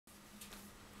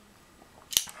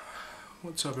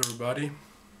What's up, everybody?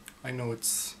 I know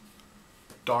it's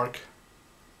dark,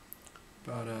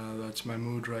 but that's my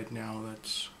mood right now.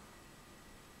 That's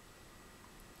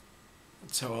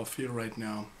how I feel right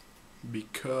now,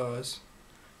 because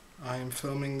I'm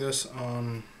filming this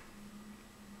on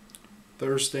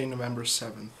Thursday, November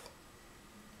 7th,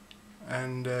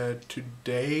 and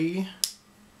today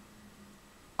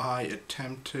I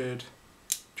attempted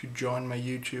to join my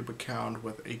YouTube account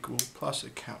with a Google Plus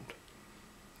account.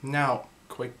 Now,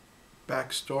 quick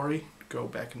backstory, go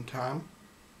back in time.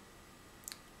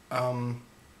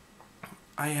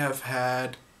 I have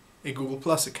had a Google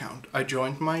Plus account. I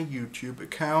joined my YouTube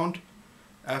account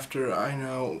after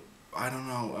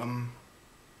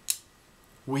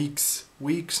weeks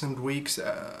and weeks.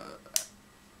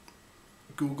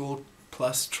 Google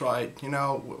Plus tried,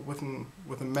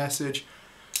 with a message.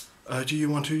 Do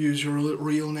you want to use your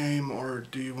real name, or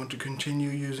do you want to continue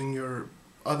using your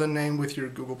other name with your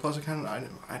Google Plus account? I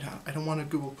don't want a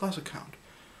Google Plus account.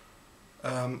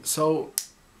 So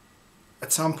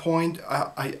at some point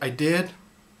I did,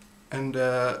 and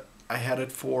I had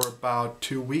it for about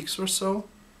 2 weeks or so.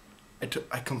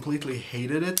 I completely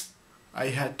hated it. I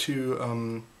had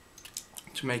to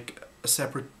make a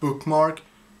separate bookmark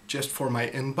just for my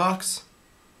inbox,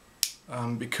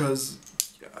 because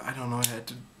I don't know, I had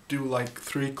to do like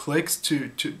 3 clicks to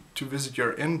visit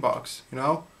your inbox,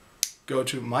 Go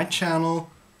to my channel,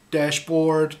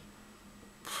 dashboard,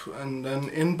 and then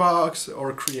inbox,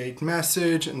 or create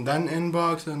message, and then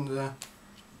inbox, and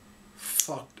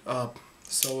fucked up.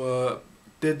 So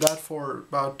did that for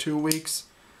about 2 weeks.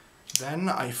 Then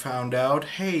I found out,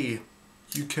 hey,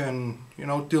 you can,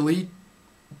 delete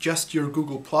just your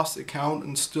Google Plus account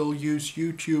and still use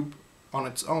YouTube on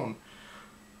its own.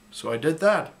 So I did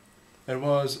that. It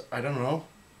was, 4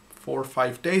 or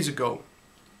 5 days ago.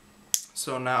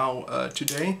 So now,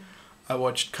 today, I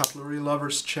watched Cutlery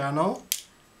Lover's channel,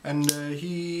 and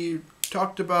he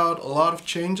talked about a lot of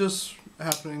changes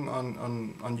happening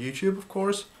on YouTube, of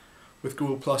course, with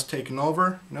Google Plus taking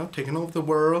over, taking over the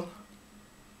world.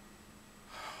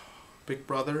 Big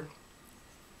Brother.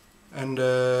 And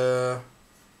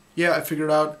yeah, I figured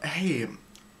out, hey,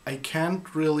 I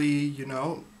can't really,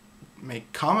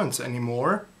 make comments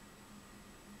anymore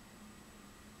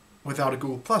without a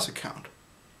Google Plus account.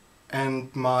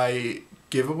 And my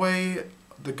giveaway,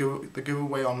 the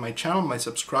giveaway on my channel, my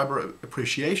subscriber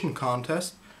appreciation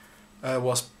contest,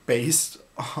 was based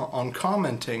on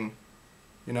commenting.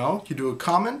 You do a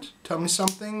comment, tell me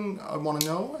something I want to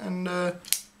know, and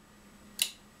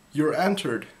you're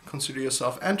entered. Consider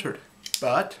yourself entered.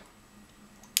 But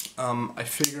I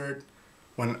figured,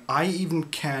 when I even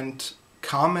can't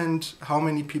comment, how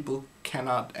many people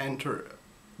cannot enter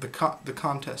the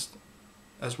contest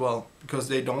as well, because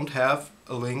they don't have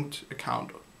a linked account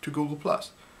to Google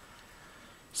Plus.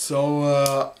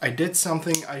 So I did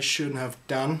something I shouldn't have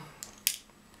done.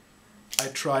 I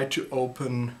tried to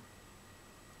open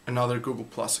another Google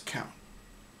Plus account.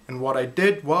 And what I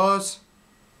did was,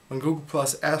 when Google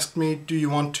Plus asked me, do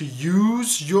you want to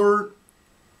use your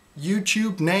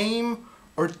YouTube name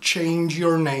or change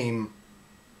your name?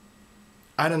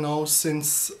 I don't know,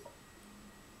 since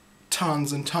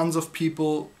tons and tons of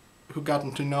people who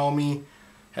gotten to know me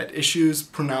had issues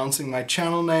pronouncing my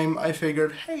channel name, I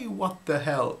figured, hey, what the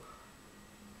hell?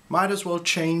 Might as well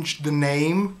change the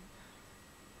name.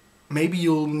 Maybe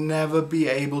you'll never be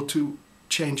able to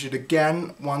change it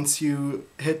again once you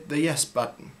hit the yes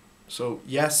button. So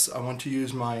yes, I want to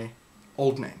use my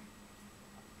old name.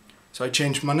 So I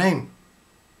changed my name.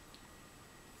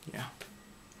 Yeah.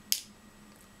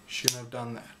 Shouldn't have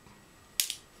done that.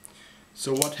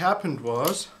 So what happened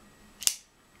was,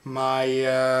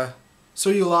 so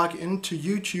you log into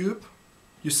YouTube,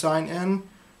 you sign in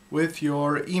with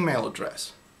your email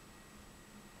address.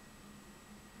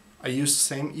 I used the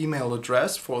same email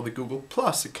address for the Google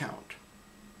Plus account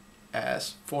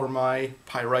as for my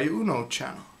Pyrai Uno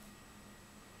channel.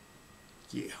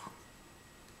 Yeah.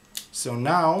 So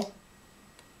now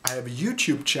I have a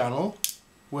YouTube channel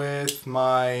with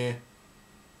my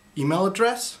email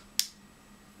address,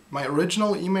 my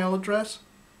original email address,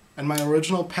 and my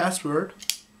original password,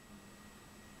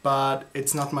 but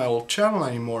it's not my old channel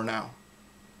anymore now.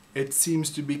 It seems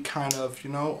to be kind of,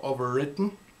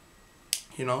 overwritten.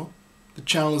 The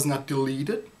channel is not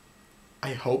deleted.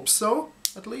 I hope so,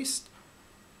 at least.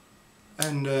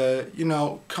 And,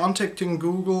 contacting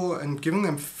Google and giving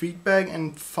them feedback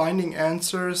and finding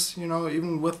answers,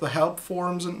 even with the help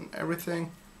forums and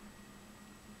everything.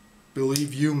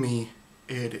 Believe you me,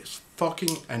 it is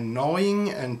fucking annoying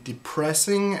and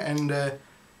depressing, and to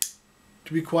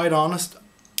be quite honest,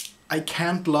 I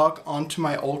can't log onto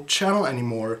my old channel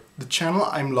anymore. The channel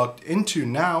I'm logged into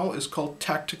now is called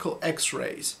Tactical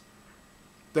X-Rays.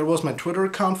 That was my Twitter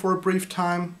account for a brief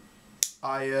time.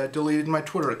 I deleted my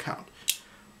Twitter account,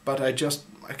 but I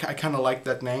kind of like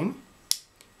that name,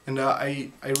 and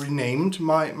I renamed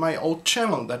my old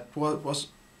channel. That was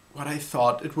what I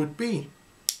thought it would be.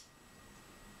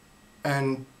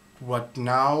 And what's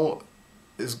now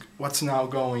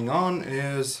going on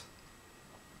is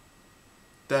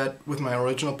that with my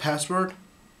original password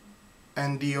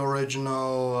and the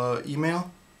original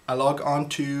email, I log on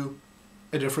to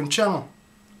a different channel.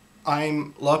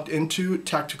 I'm logged into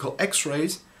Tactical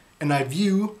X-Rays, and I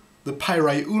view the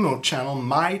Pyrai Uno channel,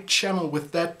 my channel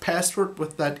with that password,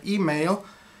 with that email.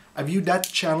 I view that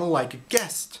channel like a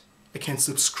guest. I can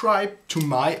subscribe to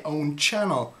my own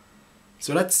channel.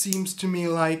 So that seems to me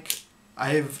like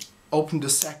I have opened a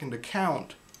second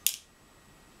account.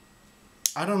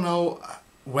 I don't know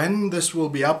when this will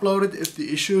be uploaded, if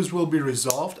the issues will be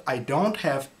resolved. I don't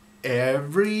have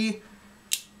every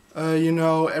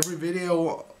every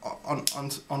video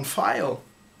on file.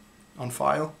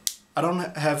 I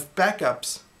don't have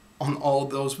backups on all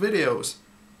those videos.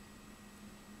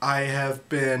 I have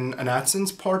been an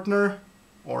AdSense partner,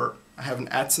 or I have an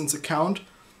AdSense account.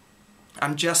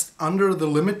 I'm just under the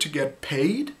limit to get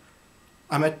paid.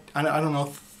 I'm at, I don't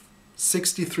know,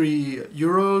 63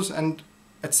 euros, and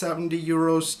at 70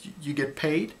 euros you get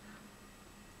paid.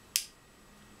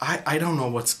 I don't know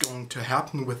what's going to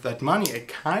happen with that money. I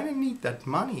kind of need that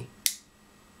money.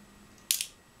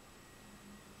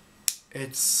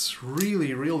 It's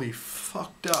really, really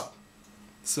fucked up.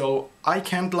 So I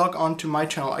can't log on to my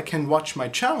channel. I can watch my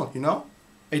channel, you know?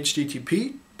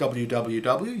 http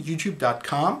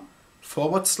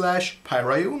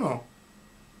www.youtube.com/PyraiUno.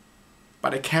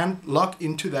 But I can't log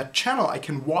into that channel. I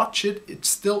can watch it. It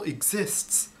still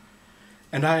exists.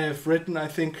 And I have written, I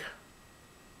think,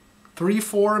 3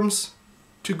 forums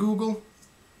to Google.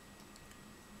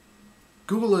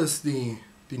 Google is the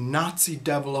Nazi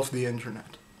devil of the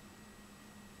internet.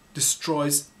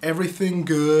 Destroys everything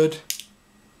good.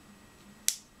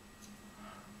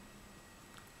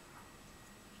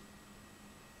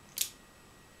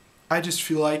 I just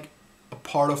feel like a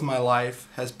part of my life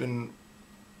has been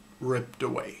ripped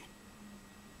away.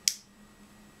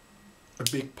 A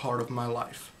big part of my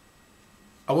life.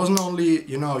 I wasn't only,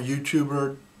 you know, a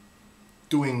YouTuber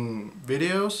doing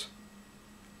videos.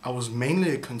 I was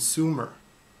mainly a consumer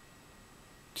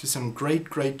to some great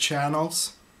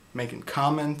channels, making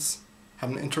comments,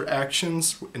 having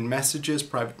interactions in messages,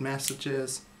 private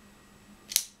messages,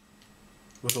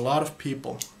 with a lot of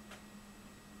people.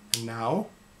 And now,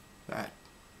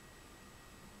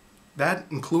 that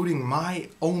including my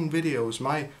own videos,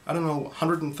 my, I don't know,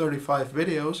 135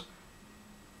 videos,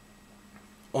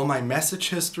 all my message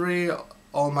history,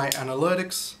 all my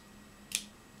analytics,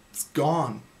 it's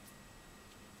gone.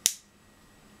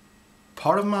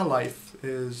 Part of my life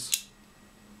is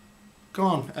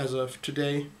gone as of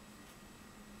today,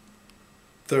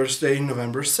 Thursday,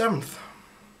 November 7th,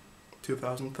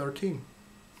 2013.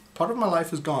 Part of my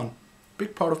life is gone.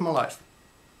 Big part of my life.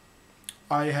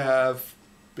 I have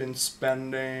been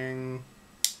spending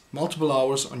multiple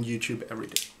hours on YouTube every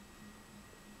day.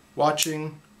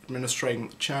 Watching, administrating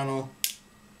the channel,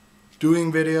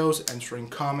 doing videos, answering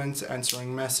comments,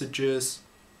 answering messages,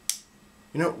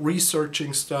 you know,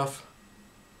 researching stuff.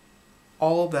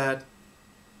 All that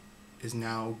is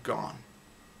now gone.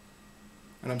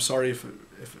 And I'm sorry if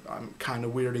I'm kind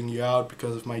of weirding you out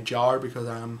because of my jar, because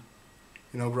I'm,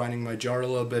 you know, grinding my jar a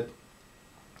little bit.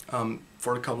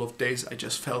 For a couple of days I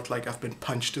just felt like I've been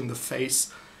punched in the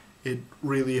face. It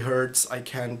really hurts. I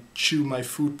can't chew my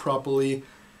food properly,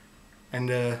 and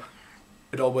it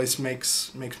always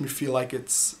makes me feel like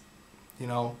it's, you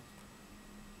know,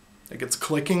 like it's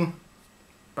clicking,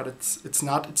 but it's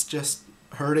not. It's just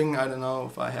hurting. I don't know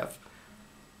if I have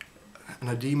an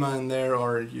edema in there,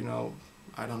 or, you know,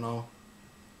 I don't know.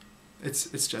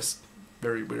 It's just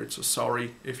very weird. So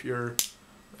sorry if you're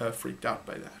freaked out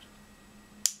by that.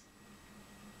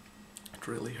 It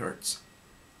really hurts,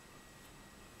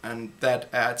 and that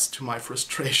adds to my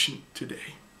frustration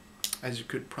today, as you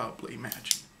could probably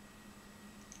imagine.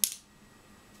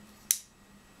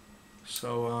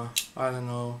 So I don't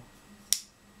know,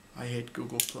 I hate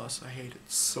Google+. I hate it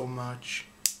so much.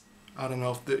 I don't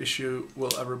know if the issue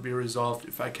will ever be resolved,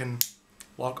 if I can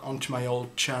log onto my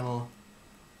old channel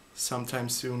sometime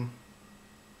soon.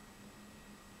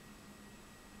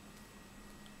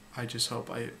 I just hope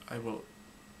I will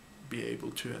be able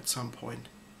to at some point.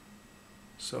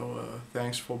 So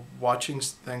thanks for watching,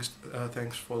 thanks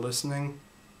for listening,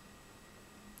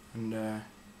 and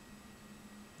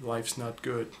life's not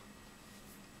good.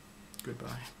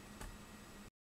 Goodbye.